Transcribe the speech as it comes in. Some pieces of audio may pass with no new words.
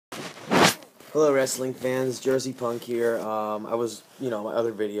Hello, wrestling fans. Jerseypunk here. My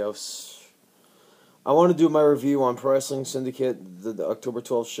other videos. I want to do my review on Pro Wrestling Syndicate, the October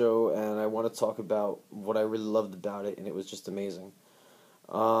 12th show, and I want to talk about what I really loved about it, and it was just amazing.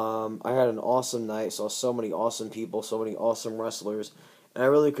 I had an awesome night, saw so many awesome people, so many awesome wrestlers, and I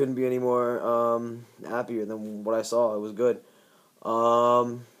really couldn't be any more happier than what I saw. It was good.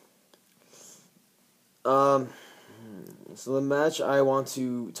 Um, um, so the match I want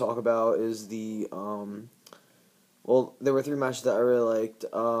to talk about is well, there were three matches that I really liked.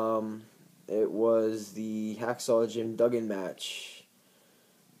 It was the Hacksaw Jim Duggan match,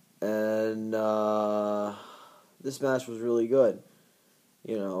 and this match was really good.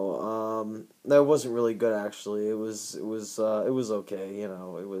 That wasn't really good actually. It was okay.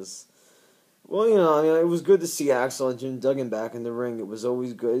 It was well. It was good to see Hacksaw Jim Duggan back in the ring. It was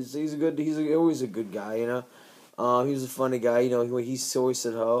always good. Always a good guy. He was a funny guy. He always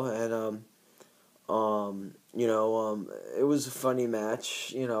said ho, and it was a funny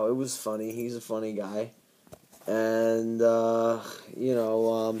match. It was funny. He's a funny guy, and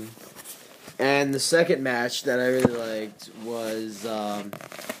and the second match that I really liked was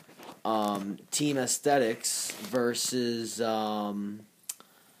Team Aesthetics versus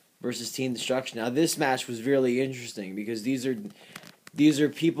Team Destruction. Now this match was really interesting because these are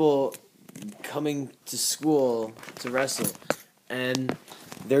people coming to school to wrestle, and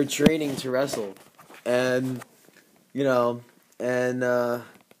they're training to wrestle, and you know, and I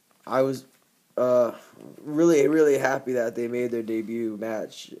was really really happy that they made their debut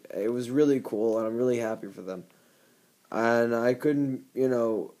match. It was really cool, and I'm really happy for them. And I couldn't, it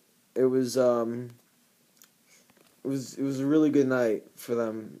was a really good night for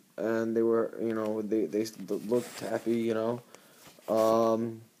them, and they were, they looked happy,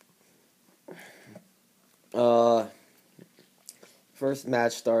 Um, uh, First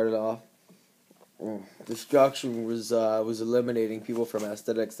match started off. Destruction was eliminating people from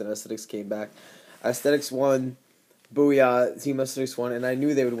Aesthetics, and Aesthetics came back. Aesthetics won. Booyah! Team Aesthetics won, and I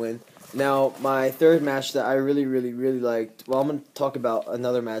knew they would win. Now, my third match that I really, really, really liked. Well, I'm gonna talk about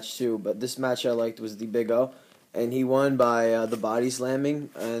another match too, but this match I liked was the Big O, and he won by the body slamming,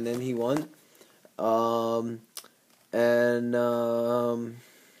 and then he won. Um, and um,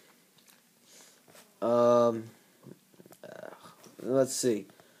 let's see.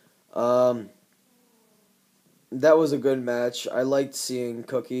 Um, that was a good match. I liked seeing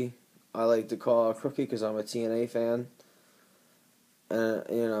Cookie. I like to call her Cookie because I'm a TNA fan. And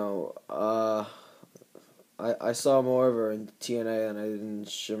I saw more of her in TNA than I did in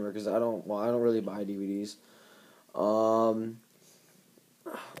Shimmer because I don't really buy DVDs. Um,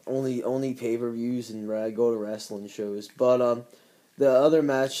 only pay-per-views and I go to wrestling shows. But the other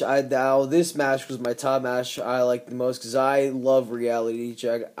match this match was my top match I liked the most because I love Reality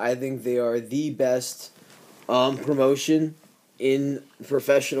Check. I think they are the best promotion in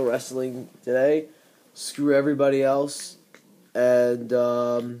professional wrestling today. Screw everybody else. And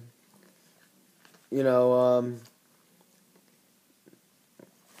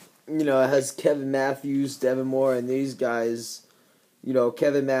it has Kevin Matthews, Devin Moore, and these guys.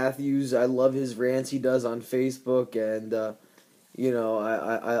 Kevin Matthews, I love his rants he does on Facebook, and I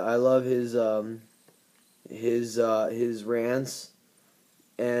love his rants,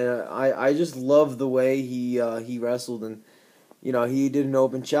 and I just love the way he wrestled, and he did an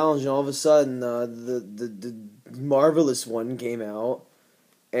open challenge, and all of a sudden the Marvelous One came out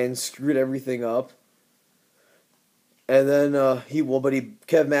and screwed everything up. And then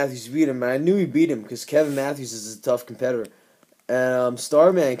Kevin Matthews beat him, and I knew he beat him because Kevin Matthews is a tough competitor. And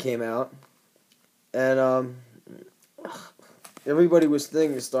Starman came out, and everybody was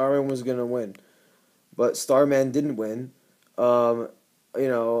thinking Starman was gonna win, but Starman didn't win. Um, you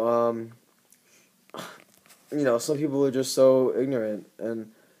know, um, some people are just so ignorant,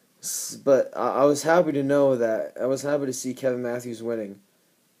 but I was happy to know that I was happy to see Kevin Matthews winning.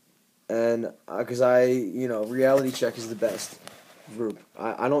 And because Reality Check is the best group.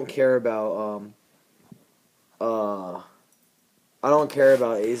 I don't care about I don't care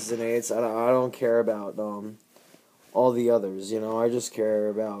about aces and eights. I don't care about all the others. I just care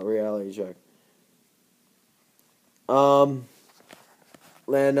about Reality Check. I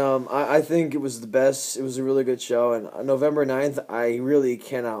think it was the best. It was a really good show, and on November 9th, I really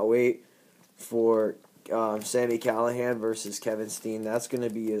cannot wait for Sami Callihan versus Kevin Steen. That's going to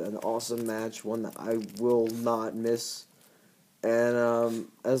be an awesome match, one that I will not miss. And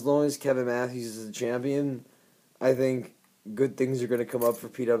as long as Kevin Matthews is the champion, I think good things are going to come up for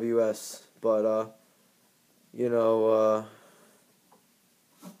PWS. But,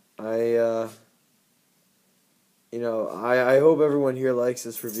 I I hope everyone here likes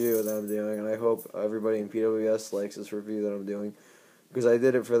this review that I'm doing, and I hope everybody in PWS likes this review that I'm doing, because I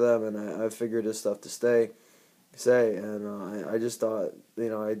did it for them, and I figured this stuff to say, and I just thought,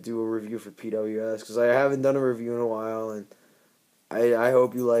 I'd do a review for PWS, because I haven't done a review in a while, and I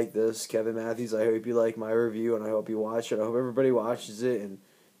hope you like this, Kevin Matthews. I hope you like my review, and I hope you watch it. I hope everybody watches it and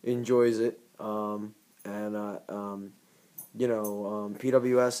enjoys it.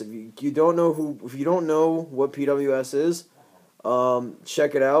 PWS. If you don't know what PWS is,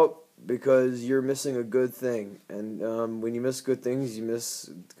 check it out, because you're missing a good thing. And when you miss good things, you miss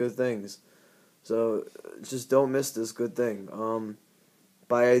good things. So just don't miss this good thing.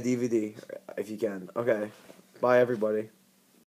 Buy a DVD if you can. Okay, bye everybody.